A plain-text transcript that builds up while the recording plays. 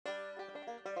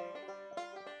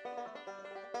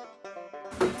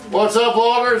What's up,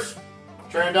 vloggers?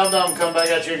 Train Dum Dum come back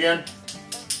at you again.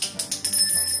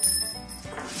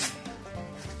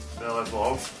 BellLife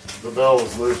vlogs. The bell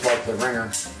was loose like the ringer.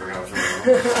 Forgot what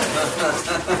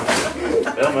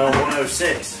Bell Mel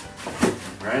 106.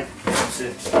 Right?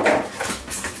 106.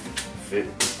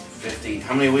 50.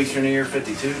 How many weeks are in a year?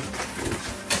 52?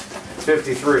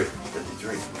 53.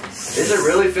 53. Is it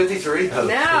really 53? Oh,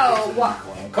 no. What?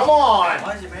 Come on!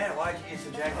 Why is it bad? Why did you get so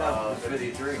jacked up?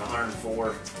 53,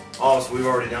 104. Oh, so we've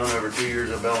already done over 2 years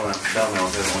of Bell Mel, haven't we?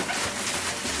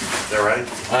 Is that right?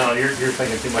 Oh, you're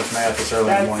thinking too much math this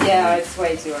early in the morning. Yeah, it's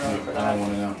way too early for that. I don't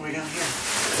want to know. What do we got here?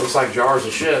 Looks like jars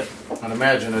of shit. I'd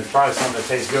imagine it's probably something that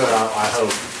tastes good, I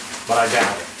hope. But I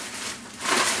doubt it.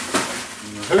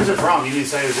 Who's it from? You need to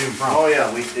say who's even from. Oh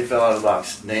yeah, it fell out of the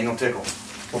box. Daniel Tickle.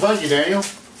 Well, thank you, Daniel.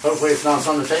 Hopefully it's not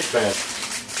something that tastes bad.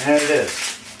 And it is.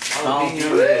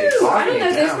 Jalapeno I eggs. don't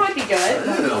know, this might be good. A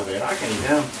little bit. I can eat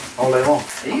them all day long.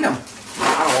 Eat them. I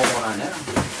don't want one right now.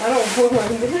 I don't want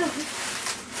one now.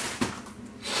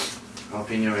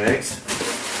 Jalapeno eggs.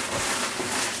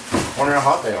 Wonder how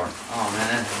hot they are. Oh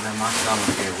man, my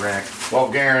stomach get wrecked. Well,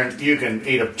 Garen, you can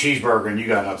eat a cheeseburger and you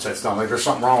got an upset stomach. There's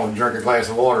something wrong with drinking a glass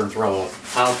of water and throw up.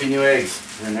 Jalapeno eggs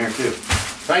in there too.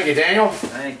 Thank you, Daniel.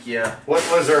 Thank you. What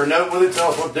was there a note with it? Tell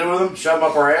us what to do with them? Shove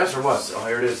them up our ass or what? Oh,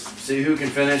 here it is. See who can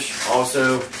finish.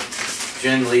 Also,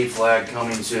 Jen Lee flag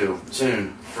coming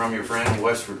soon from your friend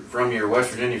West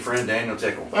Virginia friend Daniel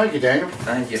Tickle. Thank you, Daniel.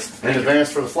 Thank you. In advance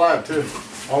for the flag too.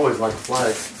 Always like the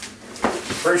flag.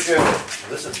 Appreciate it.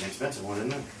 This is an expensive one,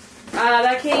 isn't it?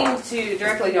 That came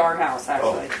directly to our house,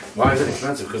 actually. Oh. Why is it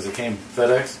expensive? Because it came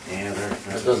FedEx? Yeah, they're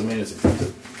expensive. That doesn't mean it's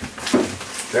expensive.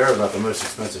 They're about the most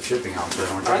expensive shipping out there,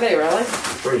 aren't they? Are they really?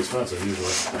 It's pretty expensive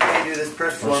usually. How do you do this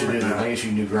press Once floor? you do, I guess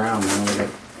you can do ground.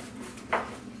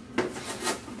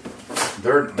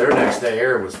 Their next day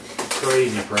air was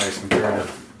crazy price compared to.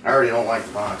 I already don't like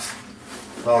the box.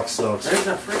 Box sucks. There's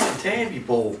a freaking tabby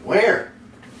bowl. Where?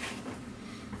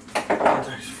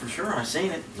 For sure, I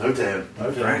seen it. No tab. No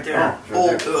tab. Right there.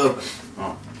 Oh, right there. Open.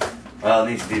 Oh. Well, it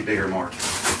needs to be bigger marked. It's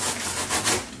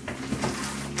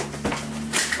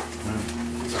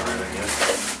alright, I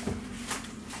guess.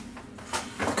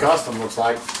 Custom looks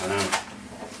like. I know.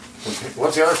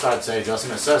 What's the other side say,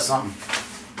 Justin? It says something.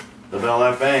 The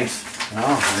BellLife Banks.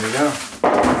 Oh, there you go.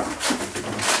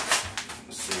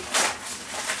 Let's see.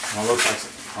 Well, it looks like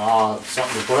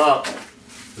something to put up.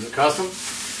 Is it custom?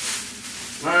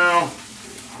 Well,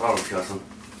 probably custom.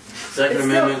 Second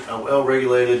Amendment of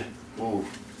well-regulated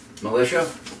militia.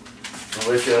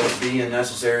 Militia being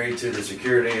necessary to the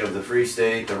security of the free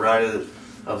state, the right of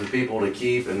the people to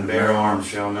keep and bear arms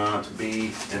shall not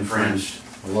be infringed.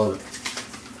 I love it.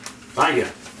 Thank you.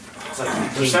 It's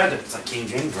like it's like King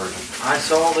James Version. I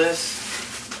saw this.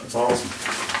 That's awesome.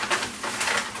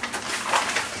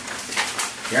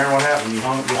 Karen, what happened? You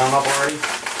hung up already?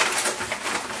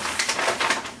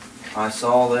 I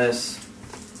saw this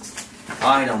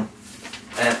item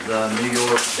at the New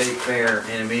York State Fair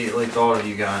and immediately thought of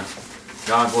you guys.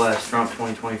 God bless Trump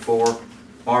 2024.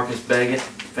 Marcus Baggett,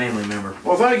 family member.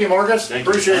 Well, thank you, Marcus.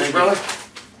 Appreciate you, brother.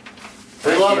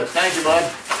 We love it. Thank you, bud.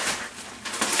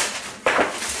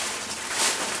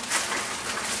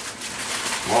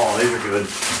 Oh, these are good.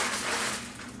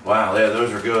 Wow, yeah,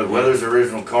 those are good. Weather's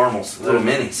Original Caramels. Little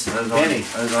minis. Those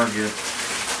are good.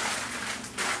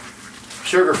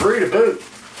 Sugar-free to boot.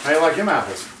 How you like them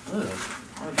apples? Ugh.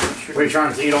 Were you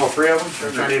trying to eat all three of them?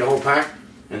 Or trying to eat a whole pack?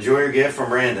 Enjoy your gift from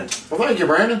Brandon. Well, thank you,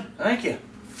 Brandon. Thank you.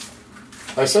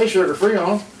 They say sugar-free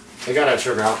on them. They got to have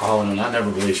sugar alcohol in them. I never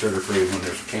believe sugar-free when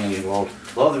there's candy involved.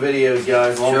 Love the videos,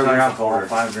 guys. Sugar alcohol,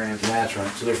 5 grams. That's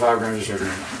right. So they're 5 grams of sugar in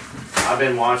them. I've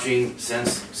been watching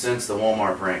since the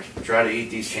Walmart prank. Try to eat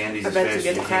these candies as fast as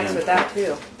you can. I bet you get the cracks with that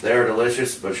too. They're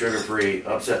delicious, but sugar-free.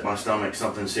 Upset my stomach.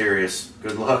 Something serious.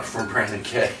 Good luck from Brandon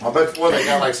K. I bet they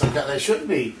got like some. They shouldn't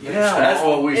be. Yeah, that's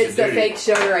what we should do. It's the fake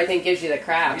sugar, I think, gives you the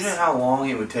crabs. You know how long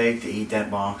it would take to eat that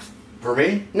box? For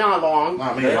me? Not long.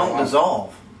 Not me. They don't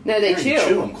dissolve. No, they chew. You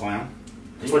chew them, clown.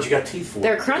 That's what you got teeth for.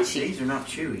 They're crunchy. These are not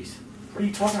chewies. What are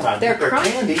you talking about? They're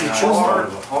crunchy. Candy. You chew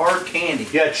Hard candy.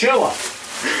 Yeah, chew them.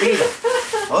 Eat them.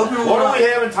 What do we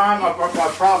have in time? My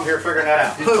problem here figuring that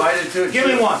out. Give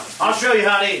me one. I'll show you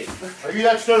how to eat it. Are you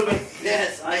that stupid?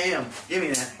 Yes, I am. Give me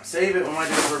that. Save it when I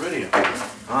do it for a video.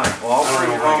 Alright, well I'll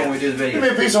bring it home when we do the video. Give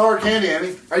me a piece of hard candy,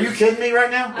 Andy. Are you kidding me right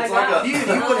now? It's like a, you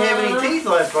wouldn't have any teeth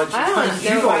left, but I don't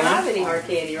know if I have any hard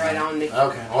candy right on me.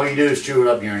 Okay, all you do is chew it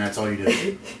up, Garen. That's all you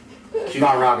do. It's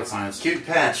not rocket science. Cute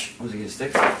patch. Was it get a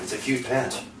stick? It's a cute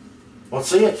patch. Well,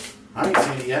 see it. I ain't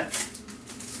seen it yet.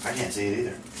 I can't see it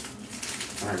either.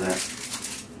 I heard that.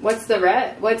 What's the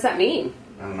red? What's that mean?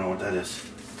 I don't know what that is.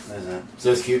 What is that? It's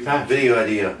this cute pack. Video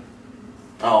idea.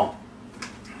 Oh.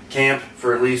 Camp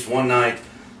for at least one night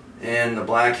in the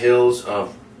Black Hills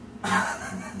of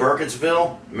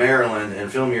Burkittsville, Maryland,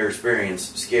 and film your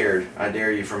experience. Scared. I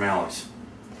dare you from Alex.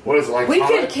 What is it like? We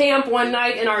haunted? could camp one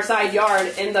night in our side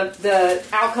yard, and the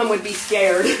outcome would be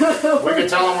scared. We could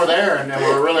tell them we're there, and then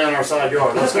we're really on our side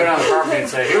yard. Let's go down the property and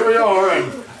say, here we are in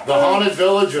the haunted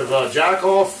village of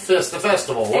Jackoff the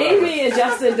Festival. Whatever. Amy and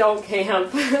Justin don't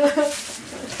camp.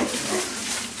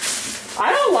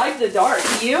 I don't like the dark.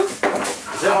 Do you? Is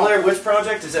that Blair Witch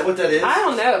Project? Is that what that is? I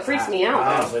don't know. It freaks me out.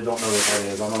 I honestly don't know what that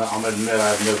is. I'm gonna admit I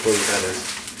have no clue what that is.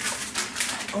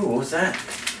 Oh, what was that?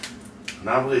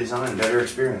 Novelty design, better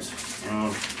experience.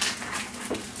 Oh,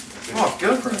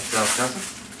 GoPro stuff, Justin.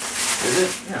 Is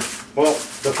it? Yeah. Well,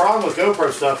 the problem with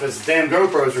GoPro stuff is damn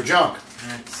GoPros are junk.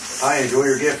 I enjoy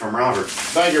your gift from Robert.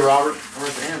 Thank you, Robert. Or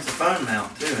it's a phone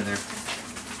mount too in there.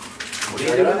 What do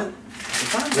you do with it?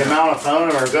 The amount of phone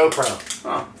or a GoPro.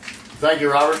 Huh. Thank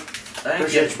you, Robert. Thank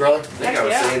Appreciate you. you, brother. I think I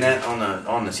was Yeah. saying that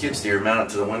on the skid steer, mount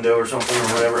it to the window or something or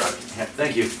whatever.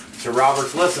 Thank you. So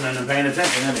Robert's listening and paying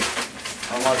attention, isn't he?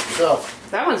 Unlike yourself.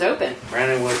 That one's open.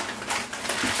 Brandon would.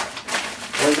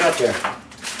 What you got there?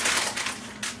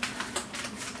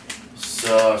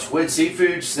 Squid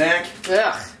seafood snack.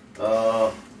 Ugh. I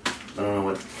don't know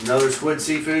what. Another squid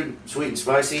seafood, sweet and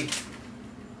spicy.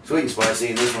 Sweet and spicy,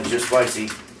 and this one's just spicy.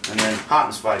 And then hot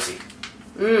and spicy.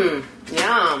 Mmm.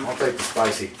 Yum. I'll take the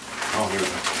spicy. Oh, here we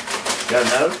go. Got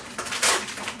another?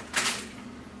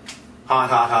 Hot,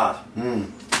 hot, hot. Mmm.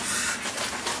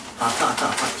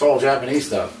 It's all Japanese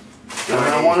stuff.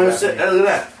 Bellmount 106. Oh, look at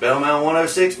that. Bellmount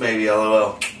 106, maybe.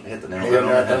 LOL. Hit the nail You right on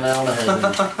got the that head. nail on the head.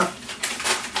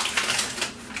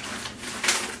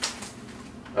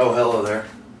 Oh, hello there.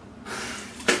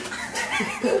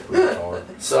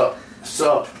 Sup.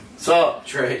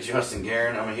 Trey, Justin,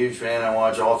 Garen. I'm a huge fan. I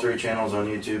watch all 3 channels on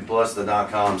YouTube, plus the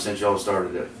 .com since y'all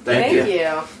started it. Thank you.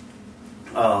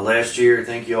 Last year,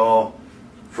 thank you all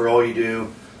for all you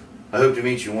do. I hope to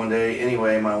meet you one day.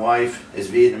 Anyway, my wife is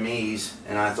Vietnamese,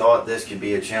 and I thought this could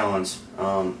be a challenge.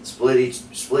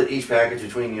 Split each package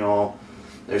between you all.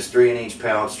 There's 3 in each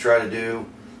pouch. Try to do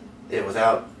it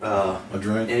without A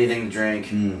drink? anything to drink.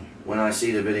 Mm. When I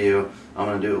see the video, I'm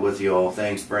going to do it with you all.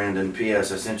 Thanks, Brandon.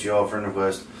 P.S. I sent you all a friend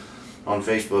request on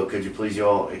Facebook. Could you please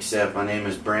y'all accept? My name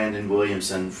is Brandon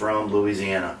Williamson from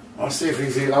Louisiana. I'll see if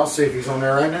he's on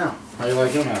there right now. How you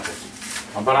like him apples?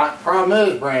 But problem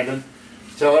is, Brandon,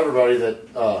 tell everybody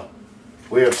that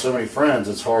we have so many friends.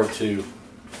 It's hard to. Can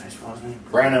I spell his name?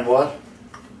 Brandon what?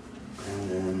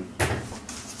 Brandon.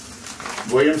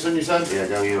 Williamson, you said? Yeah,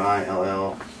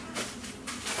 WILLIAMSON.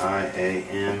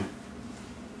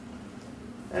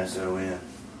 Let's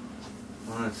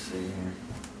see here.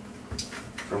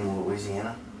 From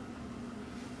Louisiana.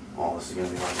 Oh, this is gonna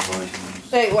be like funny.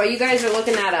 Hey, while you guys are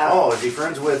looking that up. Oh, is he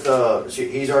friends with?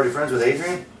 He's already friends with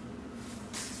Adrian.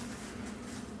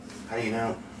 How do you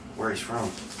know where he's from?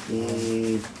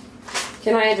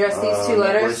 Can I address these 2 No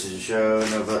letters? places to show.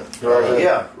 No, but Right.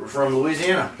 yeah, we're from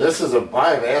Louisiana. This is a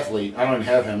live athlete. I don't even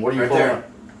have him. What are you Right pulling? there.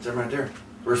 It's him right there.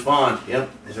 Respond. Yep,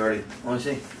 he's already Let me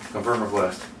see. confirm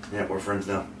request. Yep, we're friends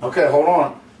now. Okay, hold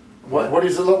on. What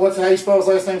is it? What's how you spell his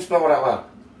last name? Spell it out loud.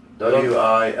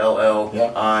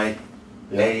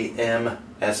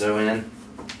 WILLIAMSON.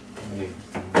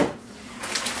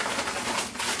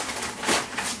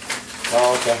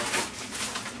 Oh, okay.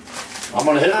 I'm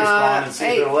gonna hit respond and see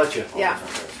if it'll let you. Yeah.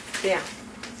 Yeah.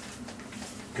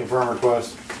 Confirm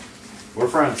request. We're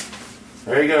friends.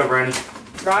 There you go, Brandon.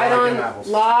 Right Like on them apples.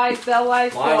 live BellLife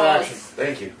Live Plus. action.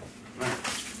 Thank you.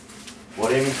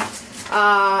 What, Amy?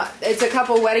 It's a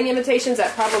couple wedding invitations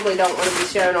that probably don't want to be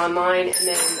shown online, and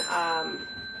then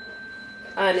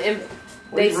What are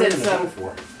they you said reading the some book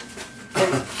for?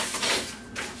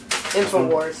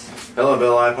 InfoWars. Hello,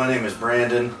 BellLife. My name is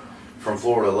Brandon from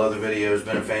Florida. Love the videos.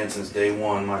 Been a fan since day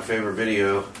one. My favorite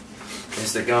video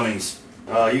is the gummies.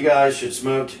 You guys should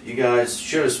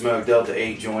have smoked Delta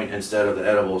 8 joint instead of the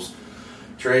edibles.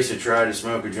 Trace had tried to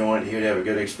smoke a joint. He would have a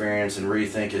good experience and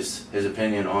rethink his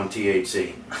opinion on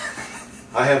THC.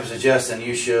 I have a suggestion.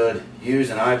 You should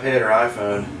use an iPad or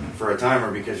iPhone for a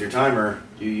timer, because your timer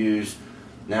you use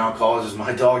now causes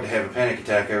my dog to have a panic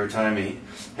attack every time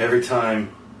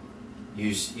you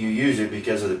use it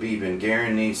because of the beeping.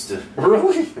 Garen needs to.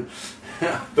 Really?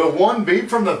 The one beep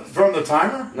from the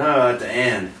timer? No, at the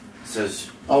end it says.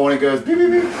 Oh, when it goes beep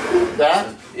beep beep. That?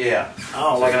 Yeah.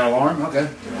 Oh, like an alarm? Okay.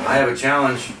 I have a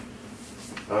challenge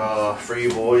for you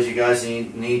boys. You guys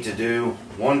need to do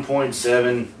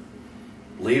 1.7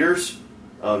 liters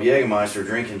of Jägermeister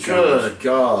drinking challenge. Good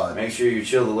God. Make sure you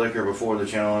chill the liquor before the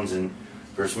challenge and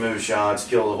for smooth shots.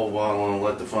 Kill the whole bottle and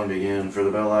let the fun begin. For the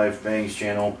BellLife Bangs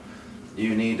channel,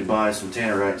 you need to buy some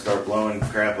tannerite and start blowing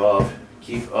crap off.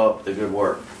 Keep up the good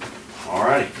work.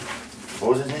 Alrighty.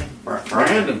 What was his name?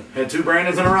 Brandon. Had 2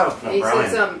 Brandons in a row. No, He Brian.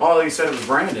 said some. Oh, you said it was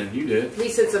Brandon. You did. He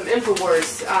said some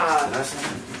Infowars. Did I say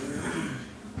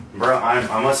that?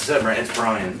 I must have said Brian. It's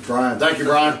Brian. Brian. Thank you,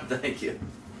 Brian. Thank you.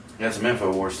 Got some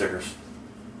InfoWars stickers.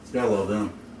 Gotta love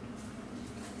them.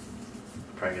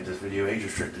 Probably get this video age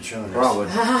restricted showing this. Probably.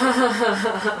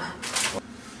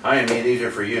 Hi, Amy. These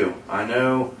are for you. I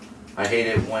know I hate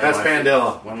it when That's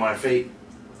Pandela. When my feet.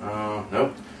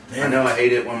 Nope. Damn. I know I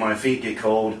hate it when my feet get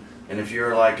cold. And if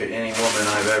you're like any woman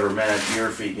I've ever met, your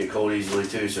feet get cold easily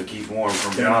too. So keep warm.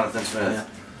 From Yeah. Jonathan Smith.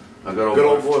 Yeah. A good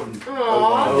old boy.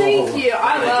 Aw, thank you.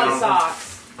 I Thank love you. socks.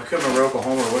 I couldn't remember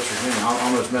Oklahoma or what's your name. I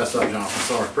almost messed up, Jonathan.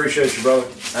 Sorry. Appreciate you, brother.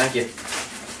 Thank you.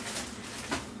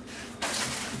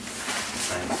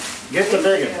 Thanks. Get the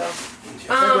big one.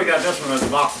 Thank I think we got this one as a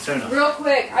box of tuna. Real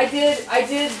quick, I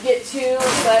did get 2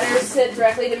 letters sent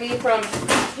directly to me from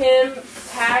Kim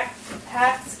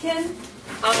Paxkin.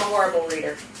 I'm a horrible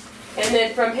reader. And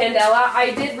then from Pandela.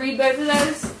 I did read both of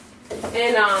those.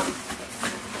 And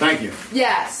Thank you.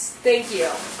 yes, thank you.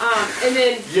 And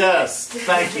then Yes.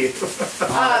 Thank you.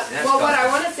 well, what I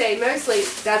want to say mostly,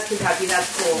 that's Kentucky.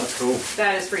 That's cool. That's cool.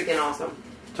 That is freaking awesome.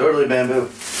 Totally bamboo.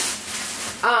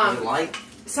 Light.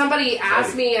 Somebody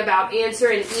asked me about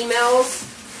answering emails.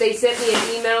 They sent me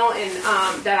an email and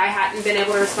that I hadn't been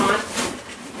able to respond.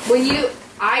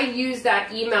 I use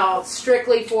that email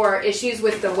strictly for issues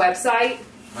with the website.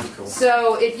 That's cool.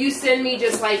 So if you send me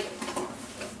just like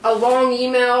a long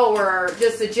email or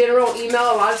just a general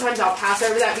email, a lot of times I'll pass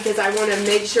over that because I want to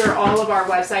make sure all of our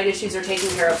website issues are taken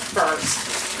care of first.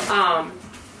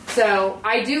 So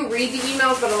I do read the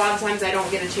emails, but a lot of times I don't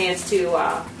get a chance to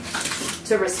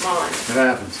respond. It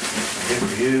happens. Good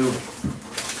for you.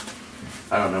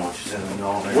 I don't know what you said in the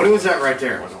all. What was that right I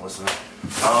there? wasn't listening.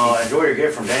 Enjoy your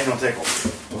gift from Daniel Tickle.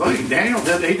 Well, Daniel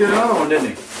did. He did another one,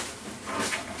 didn't he?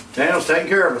 Daniel's taking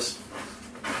care of us.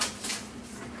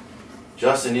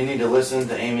 Justin, you need to listen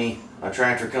to Amy. A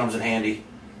tractor comes in handy.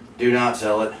 Do not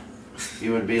sell it.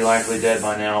 You would be likely dead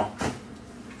by now.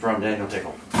 From Daniel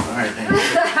Tickle. All right, Daniel.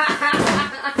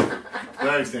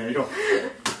 Thanks, Daniel.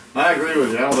 I agree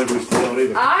with you. I don't think we should sell it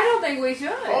either. I don't think we should.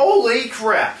 Holy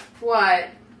crap! What?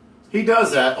 He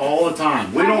does that all the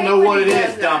time. We I don't hate know when what he it does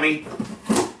is, that. dummy.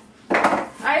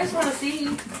 I just want to see.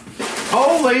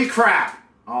 Holy crap!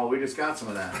 Oh, we just got some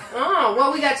of that. Oh,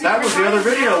 well, we got 2 That was the other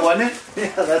different video, kinds wasn't it?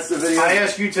 Yeah, that's the video. I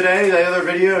asked you today, the other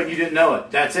video, and you didn't know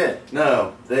it. That's it.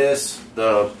 No,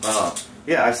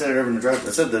 yeah, I said it over in the drive.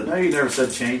 I said No, you never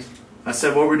said change. I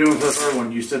said what we're doing for the third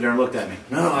one. You stood there and looked at me.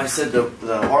 No, I said the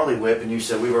Harley whip, and you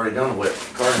said we've already done a whip.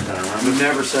 Cardington, You remember?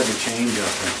 never said the change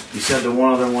Justin. You said the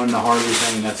one other one, the Harley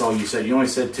thing, and that's all you said. You only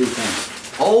said 2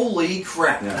 things. Holy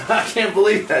crap. Yeah. I can't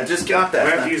believe that. Just got We have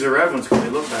to that. use the red ones because they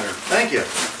look better. Thank you.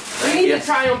 We need to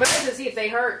try them both to see if they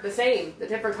hurt the same. The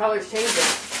different colors change it.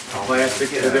 Plastic,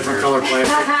 Get the out of different here. color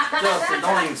plastic. Justin,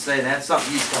 don't even say that. That's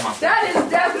something you come up with. That is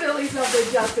definitely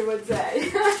something Justin would say.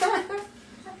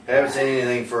 Haven't seen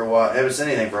anything for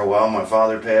a while. My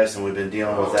father passed, and we've been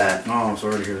dealing with that. Oh, I'm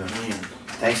sorry to hear that.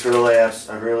 Thanks for the laughs.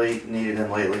 I really needed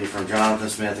him lately. From Jonathan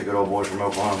Smith, a good old boy from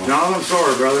Oklahoma. John, I'm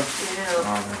sorry, brother.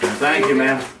 Yeah. Thank you,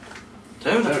 man.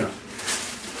 Tuna.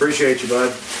 Appreciate you,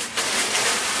 bud.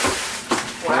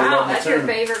 Wow, that's your tuna.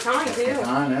 favorite kind, too.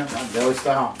 I know. I'm deli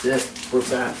style. Dip. What's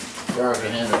that? Sorry, I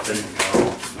can handle it.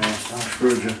 Smashed. I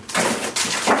screwed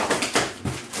you.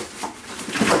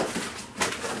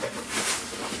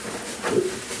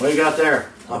 What you got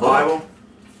there? A Bible?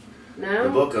 The No?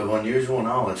 Book of Unusual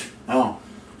Knowledge. Oh.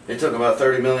 It took about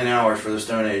 30 million hours for the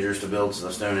Stone Agers to build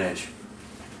the Stone Age.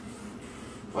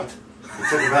 What? It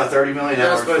took about 30 million You're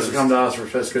hours. supposed to come to us for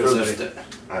Fisco for the City.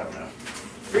 I don't know.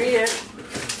 Read it.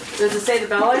 Does it say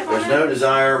the BellLife on There's it? no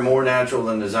desire more natural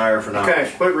than desire for knowledge.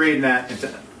 Okay, quit reading that.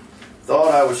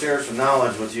 Thought I would share some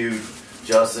knowledge with you,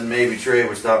 Justin. Maybe Trey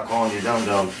would stop calling you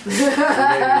dum-dum. Or maybe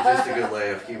just a good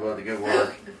laugh. Keep up the good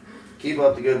work. Keep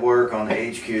up the good work on the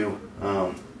HQ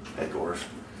headquarters.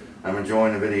 I'm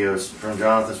enjoying the videos from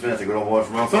Jonathan Smith, the good old boy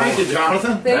from Oklahoma. Thank you,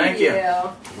 Jonathan. Thank you.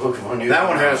 Book of Unusual That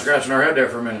one had us Knowledge. scratching our head there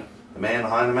for a minute. The man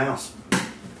behind the mouse.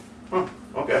 Huh.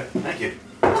 Okay. Thank you.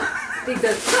 He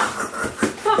says,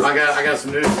 I got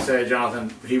some news to say,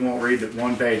 Jonathan. He won't read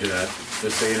one page of that.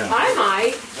 Just so you know. I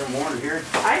might. Is there more in here?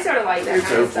 I sort of like that You're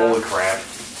kind so of full of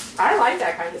stuff. crap. I like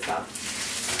that kind of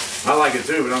stuff. I like it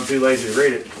too, but I'm too lazy to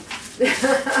read it. I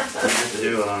have to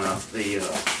do it on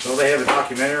Don't they have a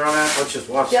documentary on that? Let's just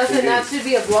watch Justin, the that should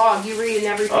be a vlog. You reading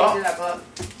every page Oh. of that book.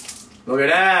 Look at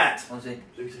that. What's it?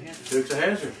 Dukes of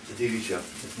Hazzard. It's a TV show.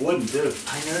 It's wooden too.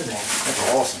 I know that.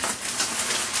 That's awesome.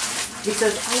 He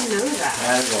says, I know that.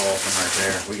 That is awesome right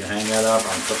there. We can hang that up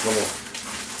on a little.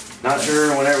 Not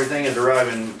sure when everything is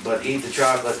arriving, but eat the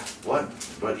chocolate. What?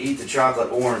 But eat the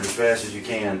chocolate orange as fast as you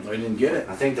can. I didn't get it.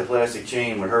 I think the plastic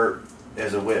chain would hurt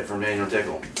as a whip from Daniel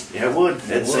Tickle. Yeah, it would. It's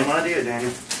the same idea,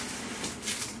 Daniel.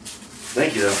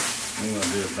 Thank you, though. I'm going to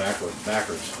do it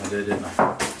backwards. I did, didn't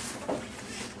I? It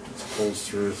pulls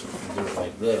through, so I can do it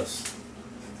like this.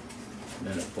 And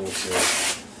then it pulls through.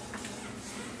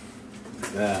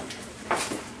 Like that.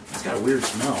 It's got a weird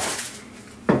smell.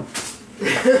 It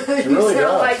really You sound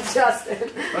does. like Justin.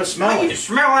 I smell it.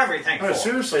 smell everything. No,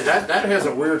 seriously, that has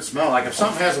a weird smell. Like if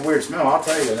something has a weird smell, I'll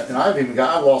tell you. And I've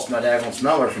lost my daggone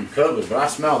smeller from COVID, but I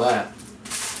smell that.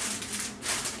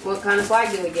 What kind of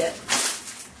flag do we get?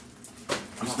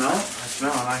 You smell it? I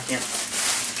smell it. I can't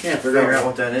Can't figure out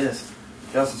what that is.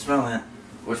 Justin, smell that.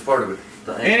 Which part of it?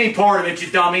 Any part of it,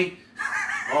 you dummy.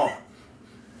 Oh.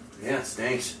 Yeah, it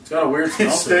stinks. It's got a weird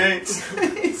smell. to it.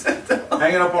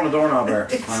 Hang it up on the doorknob there.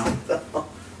 Wow.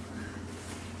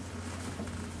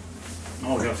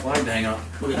 Oh, we got a flag to hang up.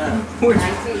 Look at that.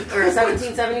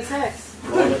 1776.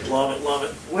 Love it, love it, love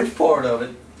it. Which part of it?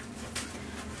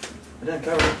 It doesn't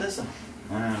cover it this one.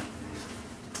 Yeah.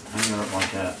 Hang it up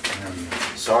like that. There we go.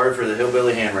 Sorry for the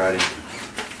hillbilly handwriting.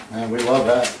 Man, we love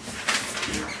that.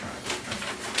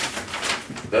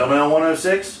 Bellmail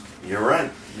 106? You're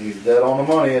right. You dead on the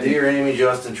money. Dear Amy,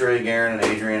 Justin, Trey, Garen, and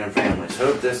Adrian and families,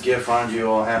 hope this gift finds you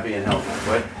all happy and healthy.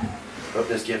 What? Hope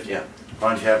this gift,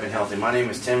 finds you happy and healthy. My name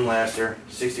is Tim Laster,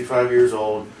 65 years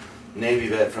old, Navy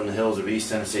vet from the hills of East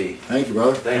Tennessee. Thank you,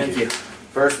 brother. Thank you.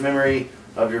 First memory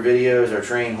of your videos are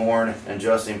train horn and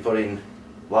Justin putting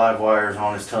live wires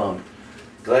on his tongue.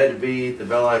 Glad to be the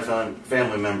BellLife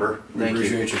family member. Thank you.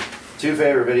 Appreciate you. Two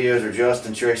favorite videos are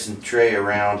Justin chasing Trey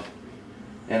around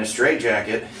in a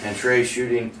straitjacket and Trey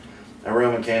shooting a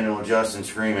Roman candle and Justin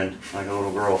screaming like a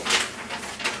little girl.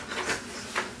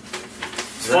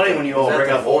 It's funny when you all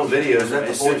bring up old videos. Is that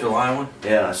the 4th of July one?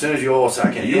 Yeah, as soon as you all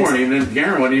say, You weren't even in,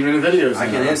 Garen wasn't even in the videos. I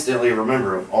can instantly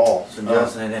remember them all. So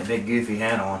Justin had that big goofy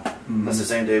hat on. That's the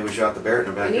same day we shot the bear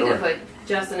in the We need to backyard. put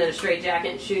Justin in a straight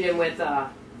jacket and shoot him with a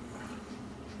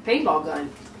paintball gun.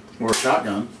 Or a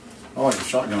shotgun. I like the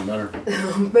shotgun better.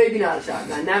 Maybe not a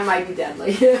shotgun. That might be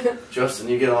deadly. Justin,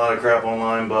 you get a lot of crap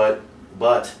online, but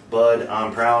Bud,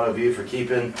 I'm proud of you for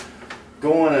keeping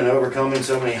going and overcoming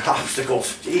so many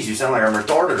obstacles. Jeez, you sound like I'm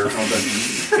retarded or something.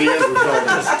 He is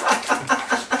retarded.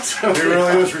 He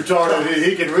really is retarded.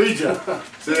 He can read you.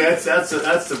 See, that's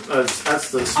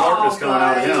the smartness coming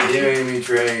out of him. Jamie,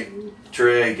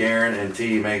 Trey, Garen, and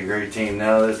T make a great team.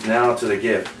 Now to the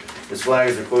gift. This flag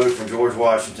is a quote from George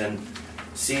Washington.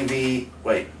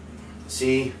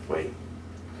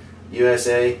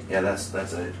 USA. Yeah, that's a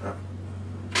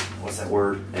what's that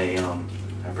word? In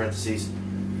parentheses.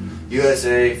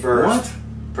 USA first. What?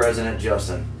 President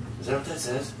Justin. Is that what that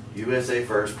says? USA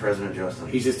first, President Justin.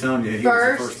 He's just telling you he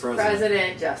First, was the first president.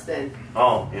 President Justin.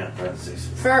 Oh, yeah, parentheses.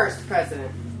 First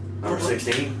President. Number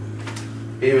 16.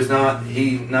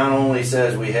 He not only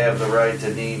says we have the right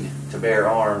to need to bear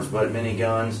arms, but many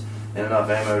guns and enough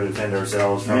ammo to defend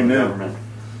ourselves from the government.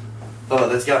 Oh,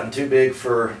 that's gotten too big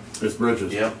for... It's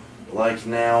bridges. Yep. Like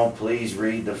now, please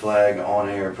read the flag on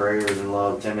air. Prayers and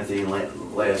love, Timothy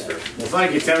Laster. Well,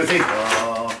 thank you, Timothy.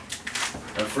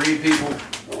 A free people... A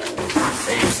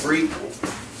free...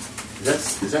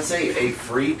 Does that say a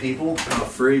free people?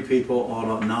 Free people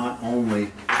ought to not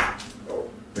only...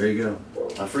 There you go.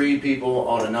 A free people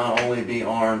ought to not only be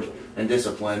armed and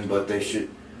disciplined, but they should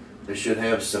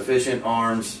have sufficient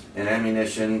arms and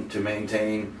ammunition to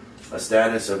maintain a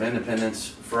status of independence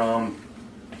from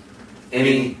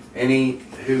any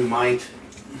who might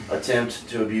attempt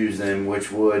to abuse them, which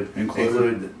would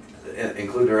include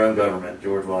their own government.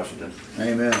 George Washington.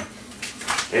 Amen.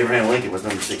 Abraham Lincoln was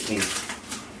number 16.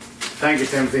 Thank you,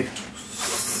 Timothy.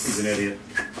 He's an idiot.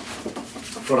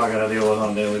 That's what I got to deal with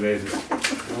on a daily basis. You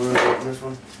want to open this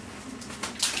one?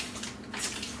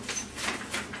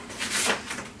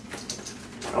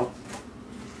 Oh.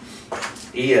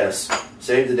 ES.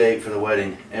 Save the date for the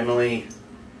wedding. Emily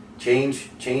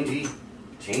Changey?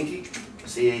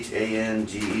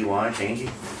 C-H-A-N-G-E-Y, Changey.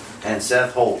 And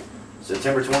Seth Holt.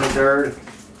 September 23rd,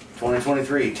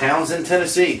 2023. Townsend,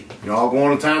 Tennessee. Y'all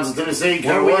going to Townsend, Tennessee?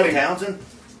 Where are we in Townsend?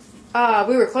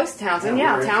 We were close to Townsend.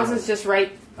 Yeah, Yeah, Townsend's just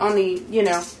right on the,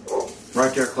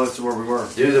 Right there close to where we were.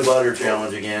 Do the butter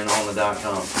challenge again on the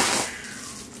 .com.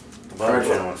 Butter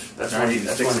challenge. That's I when need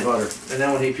that's sticks when of butter. And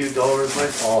then when he puked all over the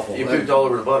place? Awful. He puked all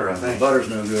over the butter, I think. Butter's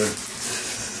no good.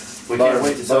 We can't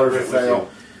wait to celebrate with you.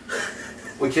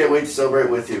 We can't wait to celebrate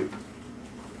with you.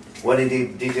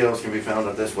 Wedding details can be found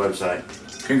at this website.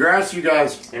 Congrats, you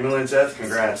guys. Emily and Seth,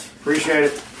 congrats. Appreciate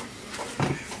it.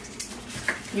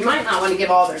 You might not want to give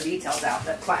all their details out,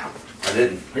 that clown. I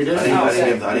didn't. He didn't? I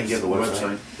didn't give the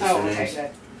website. Oh, okay,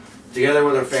 good. Together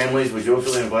with our families, we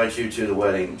joyfully invite you to the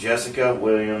wedding. Jessica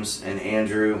Williams and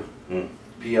Andrew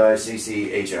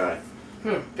Picchi.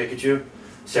 Pikachu.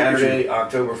 Saturday,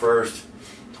 October 1st,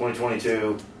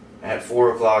 2022 at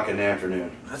 4 o'clock in the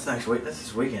afternoon. That's next week. That's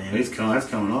this weekend. That's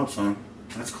coming up, son.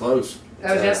 That's close.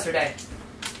 That was yesterday.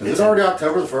 Is it already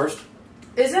October the 1st?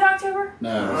 Is it October?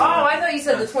 No. Oh, I thought you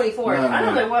said the 24th. No, I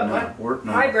don't know what.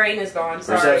 No. My brain is gone.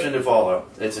 Sorry. Reception to follow.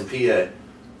 It's in PA.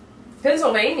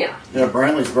 Pennsylvania. Yeah,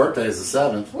 Brantley's birthday is the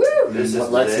 7th. Woo! This is the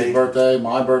Lexi's day. birthday,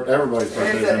 my birthday, everybody's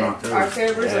birthday is in October.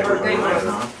 October's the birthday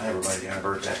month. Everybody got a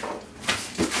birthday.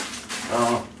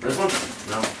 This one?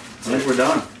 No. I think we're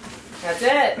done. That's I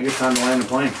it. think it's time to land the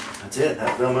plane. That's it.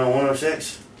 That's Bill Mill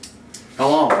 106. How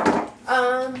long?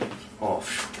 Oh,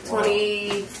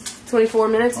 24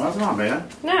 minutes. Well, that's not bad.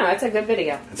 No, that's a good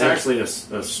video. It's actually a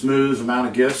smooth amount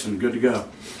of gifts and good to go.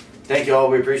 Thank you all.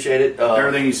 We appreciate it.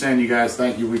 Everything you send, you guys,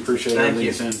 thank you. We appreciate everything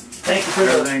you send. Thank you for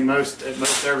everything. Most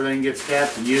everything gets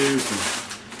kept and used,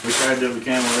 and we try to do what we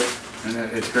can with it,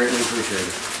 and it's greatly appreciated.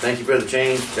 Thank you for the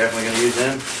change. Definitely going to use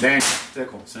them. Dan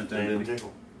Tickle sent that Daniel in.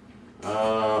 Tickle.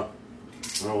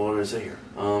 What did I say here?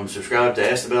 Subscribe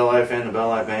to Ask the Bell Life and the Bell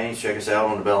Life Bangs. Check us out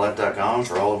on thebelllife.com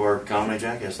for all of our Comedy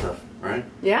Jackass stuff, right?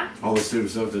 Yeah. All the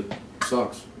stupid stuff that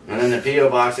sucks. And then the P.O.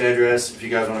 Box address, if you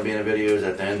guys want to be in the videos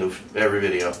at the end of every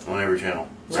video on every channel.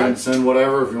 Send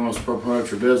whatever if you want to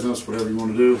promote your business, whatever you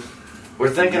want to do. We're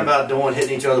thinking about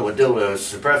hitting each other with dildos.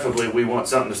 So preferably, we want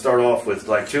something to start off with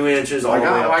like 2 inches all the way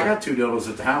up. I got 2 dildos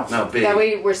at the house. No, big. That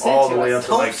we were sent all to the way us. up to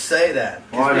Don't like. say that.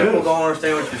 Well, I People do. don't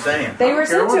understand what you're saying. They were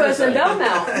sent care to what us they in say.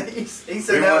 Bellmouth. he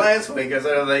said that last week. I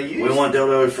said, they use. We want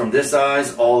dildos from this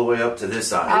size all the way up to this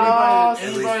size. Oh,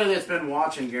 Anybody that's been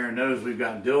watching Garen knows we've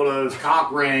got dildos,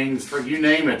 cock rings, for you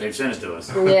name it, they've sent it to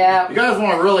us. yeah. You guys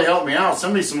want to really help me out?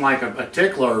 Send me some like a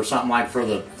tickler or something like for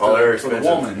the Oh, they're for the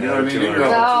expensive. woman. You Yeah, know what I mean? they're They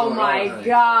go Oh $200 my a day.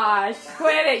 gosh.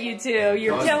 Quit it, you two.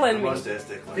 You're killing me. Mustache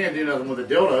tickler. Can't do nothing with a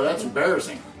dildo. That's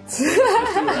embarrassing. Let's do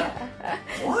that.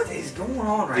 What is going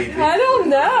on right now? I don't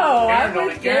know. Garen I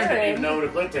was didn't even kidding. know what a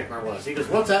clit tickler was. He goes,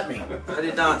 "What's that mean?" I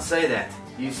did not say that.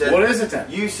 You said. What is it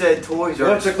then? You said toys are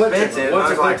What's a clit tickler? expensive. What's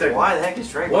I a was clit like, tickler? why the heck is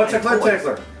Drake? What's a buying clit toys?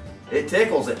 tickler? It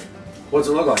tickles it. What's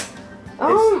it look like?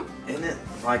 Isn't it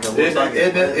like a?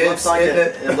 It looks like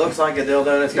it looks like a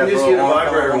dildo. And it's You got can just little get a arm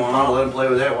vibrator on one. I'll let him play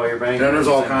with that while you're banging. Then there's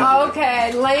all kinds.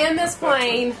 Okay, land this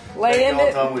plane. Thank Land y'all,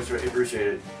 it. Tom. We appreciate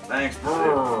it. Thanks.